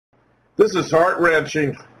This is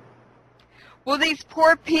heart-wrenching. Well, these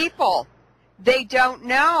poor people, they don't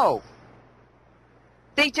know.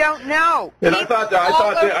 They don't know. And I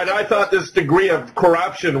thought this degree of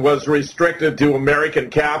corruption was restricted to American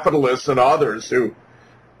capitalists and others who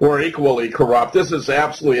were equally corrupt. This is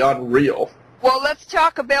absolutely unreal. Well, let's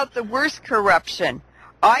talk about the worst corruption.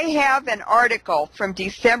 I have an article from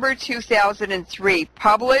December 2003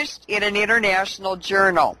 published in an international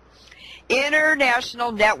journal,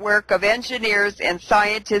 International Network of Engineers and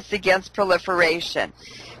Scientists Against Proliferation.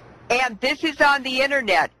 And this is on the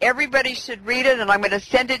internet. Everybody should read it, and I'm going to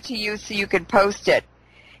send it to you so you can post it.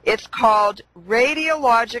 It's called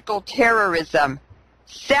Radiological Terrorism,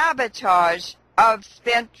 Sabotage of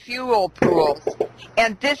Spent Fuel Pools.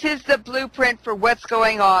 And this is the blueprint for what's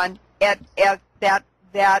going on at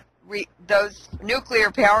those nuclear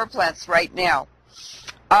power plants right now.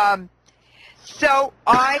 So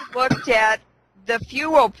I looked at the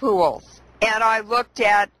fuel pools, and I looked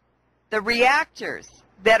at the reactors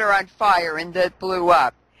that are on fire and that blew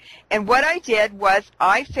up. And what I did was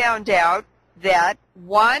I found out that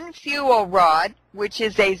one fuel rod, which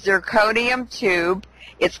is a zirconium tube,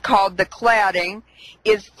 it's called the cladding,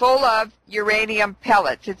 is full of uranium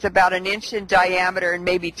pellets. It's about an inch in diameter and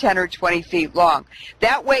maybe 10 or 20 feet long.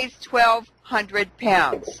 That weighs 1,200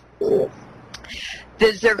 pounds. The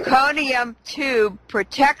zirconium tube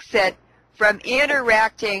protects it from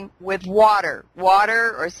interacting with water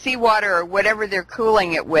or seawater or whatever they're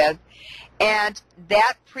cooling it with, and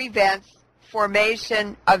that prevents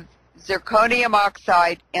formation of zirconium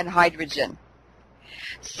oxide and hydrogen.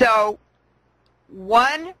 So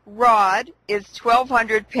one rod is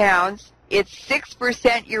 1,200 pounds. It's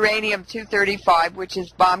 6% uranium-235, which is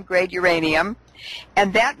bomb-grade uranium,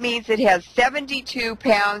 and that means it has 72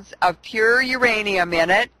 pounds of pure uranium in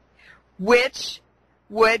it, which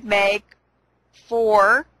would make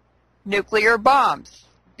 4 nuclear bombs.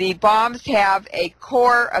 The bombs have a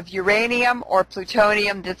core of uranium or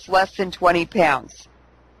plutonium that's less than 20 pounds.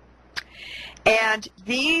 And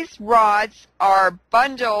these rods are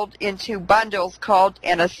bundled into bundles called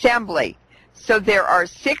an assembly. So there are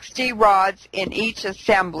 60 rods in each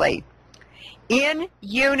assembly. In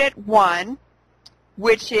Unit 1,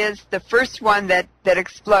 which is the first one that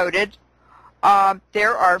exploded,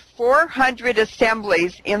 there are 400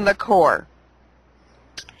 assemblies in the core.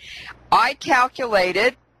 I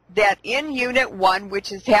calculated that in Unit 1,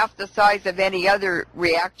 which is half the size of any other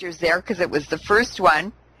reactors there because it was the first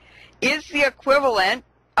one, is the equivalent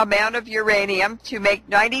amount of uranium to make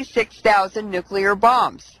 96,000 nuclear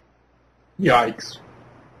bombs. Yikes.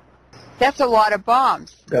 That's a lot of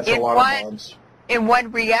bombs. That's a lot of bombs. In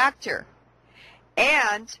one reactor.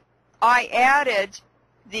 And I added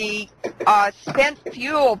the spent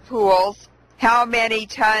fuel pools, how many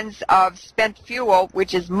tons of spent fuel,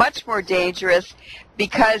 which is much more dangerous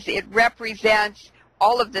because it represents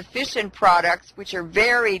all of the fission products, which are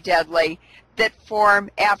very deadly, that form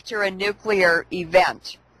after a nuclear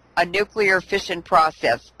event, a nuclear fission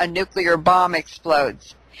process, a nuclear bomb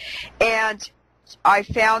explodes. And I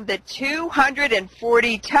found that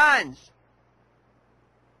 240 tons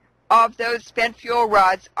of those spent fuel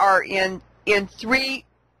rods are in 3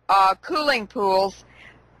 cooling pools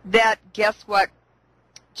that, guess what,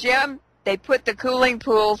 Jim? They put the cooling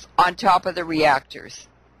pools on top of the reactors.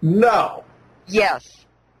 No. Yes.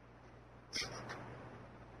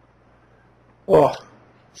 Oh.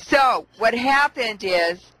 So what happened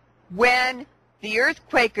is when the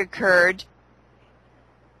earthquake occurred,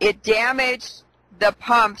 it damaged the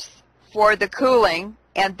pumps for the cooling,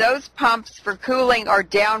 and those pumps for cooling are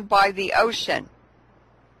down by the ocean.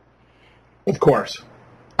 Of course.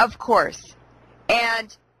 Of course.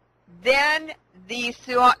 And then the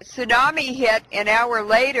tsunami hit an hour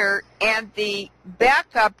later, and the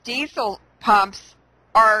backup diesel pumps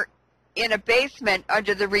are in a basement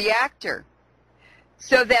under the reactor.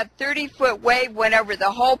 So that 30-foot wave went over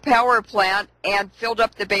the whole power plant and filled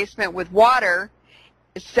up the basement with water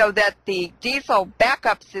so that the diesel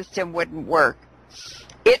backup system wouldn't work.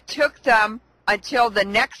 It took them until the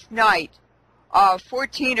next night,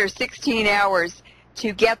 14 or 16 hours,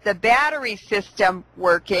 to get the battery system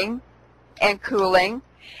working and cooling.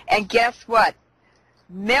 And guess what?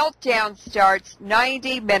 Meltdown starts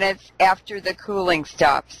 90 minutes after the cooling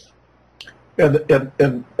stops. And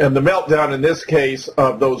the meltdown in this case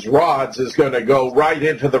of those rods is going to go right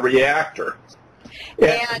into the reactor.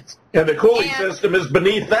 And the cooling system is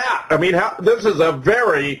beneath that. I mean, this is a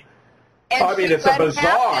very, it's a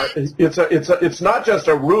bizarre, it's not just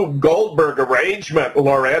a Rube Goldberg arrangement,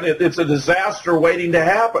 Lauren. It's a disaster waiting to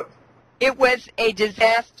happen. It was a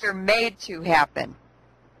disaster made to happen.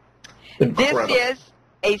 Incredible.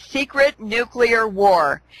 a secret nuclear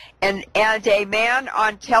war. And a man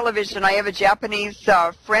on television, I have a Japanese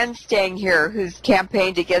friend staying here who's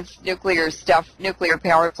campaigned against nuclear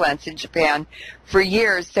power plants in Japan for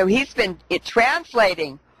years. So he's been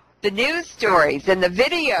translating the news stories and the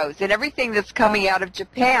videos and everything that's coming out of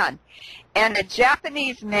Japan. And a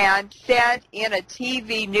Japanese man said in a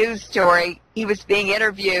TV news story, he was being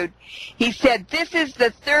interviewed, he said, "This is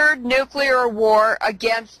the third nuclear war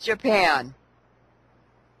against Japan."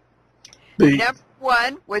 Number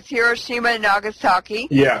one was Hiroshima and Nagasaki.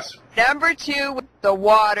 Yes. Number two was the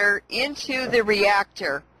water into the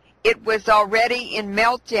reactor. It was already in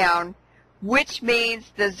meltdown, which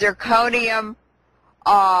means the zirconium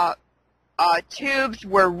tubes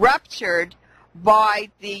were ruptured by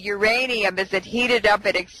the uranium as it heated up,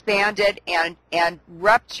 it expanded and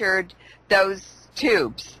ruptured those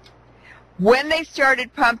tubes. When they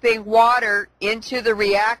started pumping water into the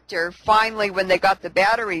reactor, finally when they got the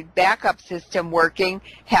battery backup system working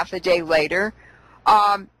half a day later,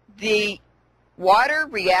 the water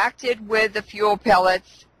reacted with the fuel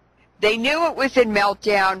pellets. They knew it was in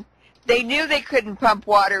meltdown. They knew they couldn't pump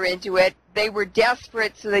water into it. They were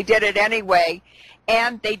desperate, so they did it anyway.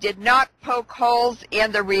 And they did not poke holes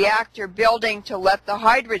in the reactor building to let the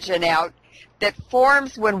hydrogen out that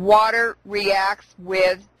forms when water reacts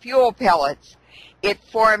with fuel pellets. It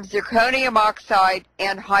forms zirconium oxide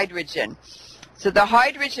and hydrogen. So the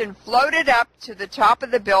hydrogen floated up to the top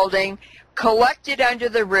of the building, collected under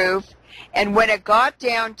the roof, and when it got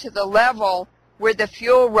down to the level where the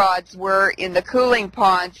fuel rods were in the cooling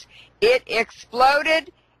ponds, it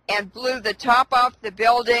exploded and blew the top off the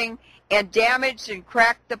building and damaged and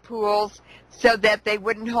cracked the pools so that they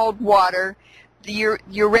wouldn't hold water. The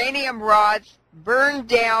uranium rods burned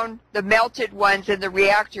down, the melted ones in the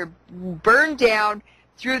reactor burned down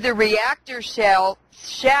through the reactor shell,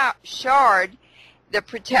 shard, the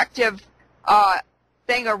protective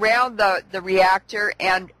thing around the reactor,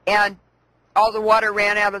 and all the water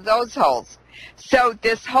ran out of those holes. So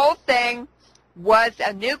this whole thing was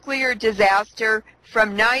a nuclear disaster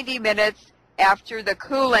from 90 minutes after the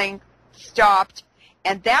cooling stopped,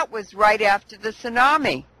 and that was right after the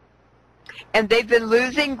tsunami. And they've been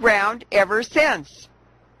losing ground ever since.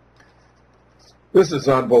 This is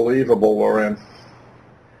unbelievable, Lauren.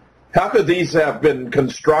 How could these have been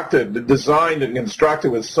designed and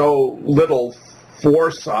constructed with so little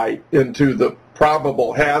foresight into the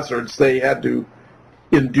probable hazards they had to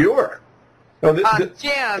endure?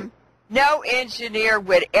 Jim, no engineer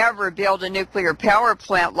would ever build a nuclear power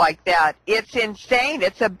plant like that. It's insane.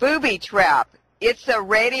 It's a booby trap. It's a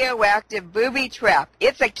radioactive booby trap.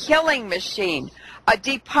 It's a killing machine, a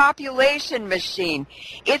depopulation machine.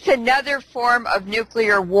 It's another form of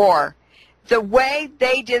nuclear war. The way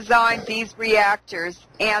they designed these reactors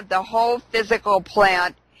and the whole physical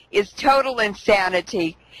plant is total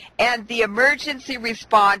insanity. And the emergency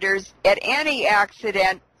responders at any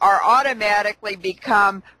accident are automatically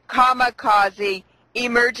become kamikaze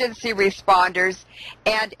emergency responders,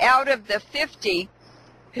 and out of the 50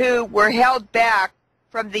 who were held back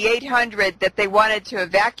from the 800 that they wanted to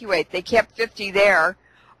evacuate, they kept 50 there.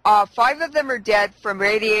 5 of them are dead from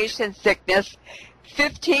radiation sickness,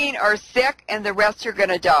 15 are sick, and the rest are going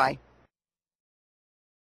to die.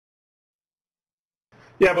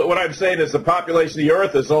 Yeah, but what I'm saying is the population of the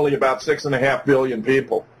Earth is only about 6.5 billion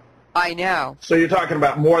people. I know. So you're talking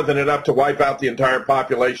about more than enough to wipe out the entire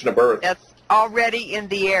population of Earth. That's already in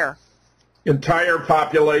the air. Entire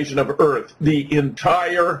population of Earth. The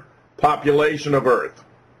entire population of Earth.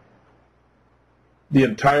 The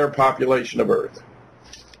entire population of Earth.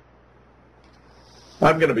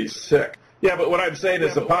 I'm going to be sick. Yeah, but what I'm saying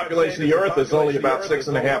is the population of the Earth is only about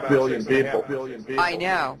 6.5 billion people. I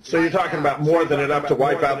know. So you're talking about more than enough to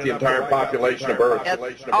wipe out the entire population of Earth.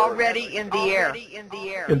 That's already in the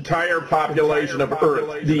air. Entire population of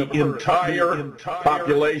Earth. The entire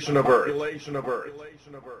population of Earth.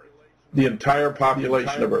 The entire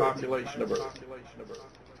population of Earth.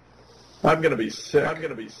 I'm going to be sick.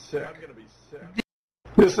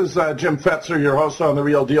 This is Jim Fetzer, your host on The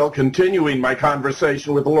Real Deal, continuing my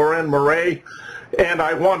conversation with Lauren Murray. And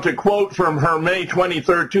I want to quote from her May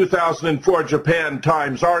 23, 2004 Japan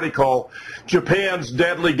Times article, Japan's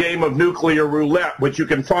Deadly Game of Nuclear Roulette, which you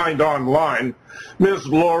can find online. Ms.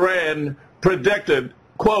 Lauren predicted,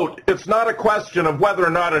 quote, it's not a question of whether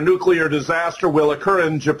or not a nuclear disaster will occur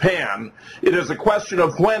in Japan. It is a question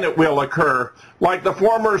of when it will occur. Like the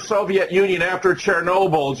former Soviet Union after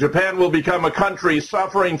Chernobyl, Japan will become a country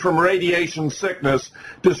suffering from radiation sickness,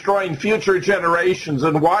 destroying future generations,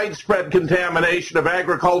 and widespread contamination of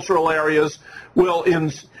agricultural areas will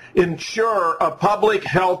ensure a public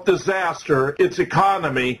health disaster, its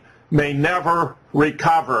economy may never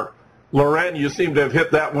recover. Loren, you seem to have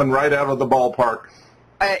hit that one right out of the ballpark.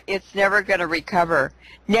 It's never going to recover.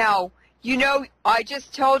 Now, you know, I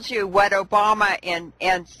just told you what Obama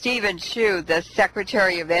and Stephen Chu, the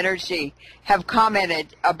Secretary of Energy, have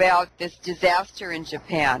commented about this disaster in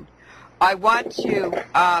Japan. I want to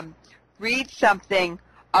read something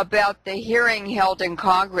about the hearing held in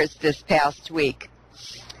Congress this past week.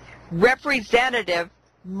 Representative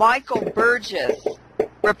Michael Burgess,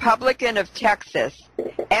 Republican of Texas,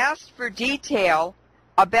 asked for detail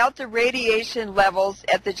about the radiation levels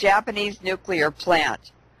at the Japanese nuclear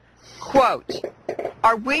plant. Quote,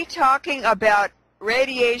 "Are we talking about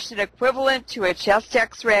radiation equivalent to a chest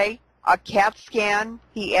X-ray, a CAT scan?"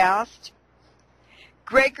 he asked.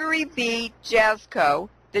 Gregory B. Jaczko,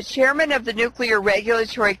 the chairman of the Nuclear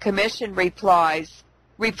Regulatory Commission, replied,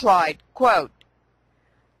 quote,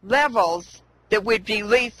 "Levels that would be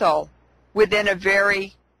lethal within a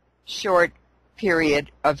very short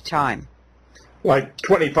period of time." Like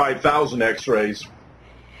 25,000 X-rays.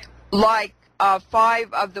 Like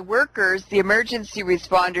 5 of the workers, the emergency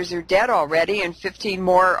responders, are dead already, and 15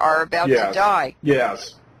 more are about to die.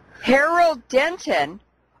 Yes. Harold Denton,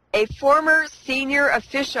 a former senior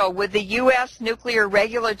official with the U.S. Nuclear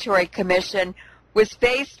Regulatory Commission, was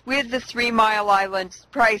faced with the 3 Mile Island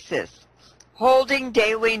crisis, holding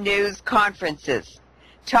daily news conferences.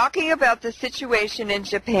 Talking about the situation in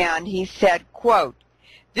Japan, he said, quote,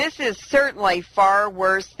 "This is certainly far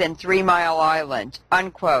worse than 3 Mile Island,"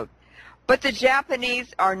 unquote. But the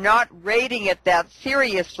Japanese are not rating it that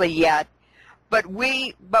seriously yet, but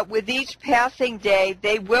with each passing day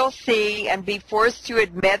they will see and be forced to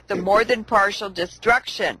admit the more than partial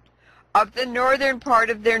destruction of the northern part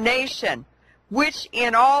of their nation, which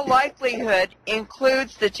in all likelihood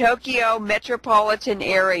includes the Tokyo metropolitan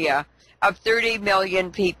area of 30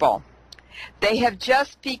 million people. They have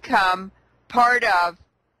just become part of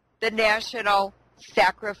the National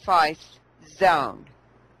Sacrifice Zone.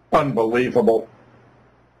 Unbelievable.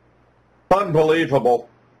 Unbelievable.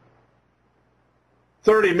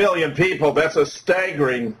 30 million people, that's a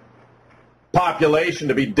staggering population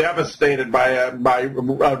to be devastated by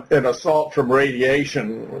an assault from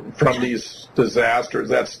radiation from these disasters.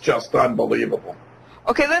 That's just unbelievable.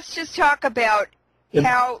 Okay, let's just talk about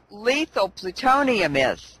how lethal plutonium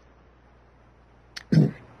is.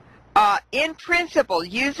 In principle,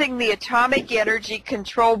 using the Atomic Energy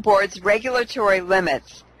Control Board's regulatory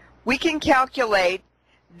limits, we can calculate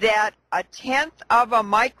that 1/10 of a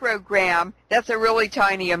microgram, that's a really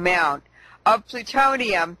tiny amount, of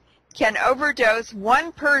plutonium can overdose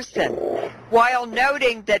one person, while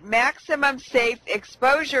noting that maximum safe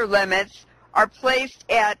exposure limits are placed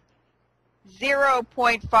at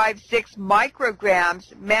 0.56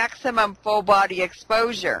 micrograms maximum full body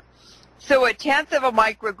exposure. So 1/10 of a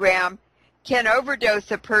microgram can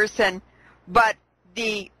overdose a person, but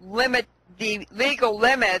the legal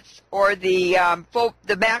limits, or the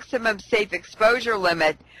maximum safe exposure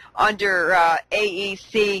limit under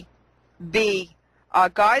AECB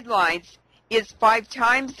guidelines is 5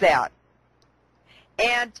 times that.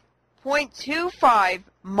 And 0.25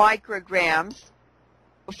 micrograms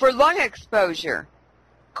for lung exposure.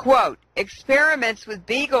 Quote, "Experiments with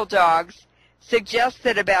beagle dogs suggest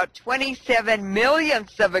that about 27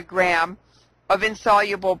 millionths of a gram of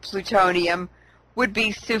insoluble plutonium would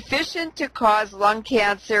be sufficient to cause lung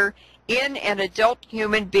cancer in an adult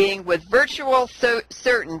human being with virtual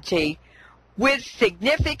certainty, with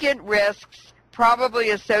significant risks probably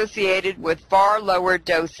associated with far lower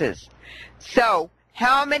doses." So,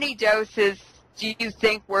 how many doses do you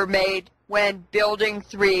think were made when Building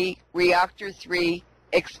 3, Reactor 3,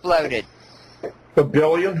 exploded? A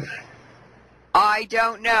billion? I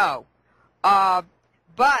don't know.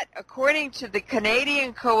 But according to the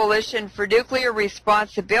Canadian Coalition for Nuclear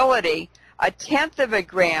Responsibility, 1/10 of a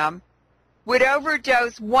gram would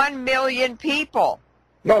overdose 1 million people.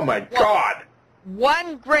 Oh, my God.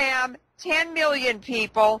 1 gram, 10 million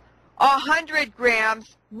people, 100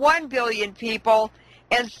 grams, 1 billion people,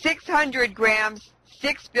 and 600 grams,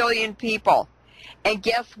 6 billion people. And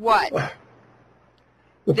guess what?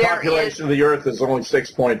 The population of the Earth is only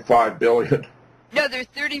 6.5 billion. No, there's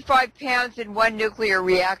 35 pounds in one nuclear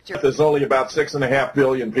reactor. There's only about 6.5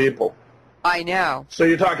 billion people. I know. So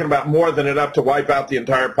you're talking about more than enough to wipe out the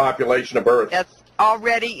entire population of Earth. That's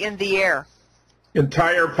already in the air.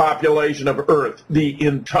 Entire population of Earth. The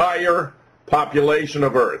entire population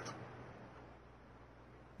of Earth.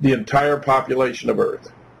 The entire population of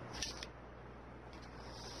Earth.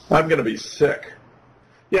 I'm going to be sick.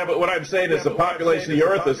 Yeah, but what I'm saying is the population of the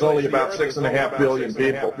Earth is only about 6.5 billion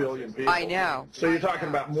people. I know. So you're talking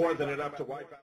about more than enough to wipe out.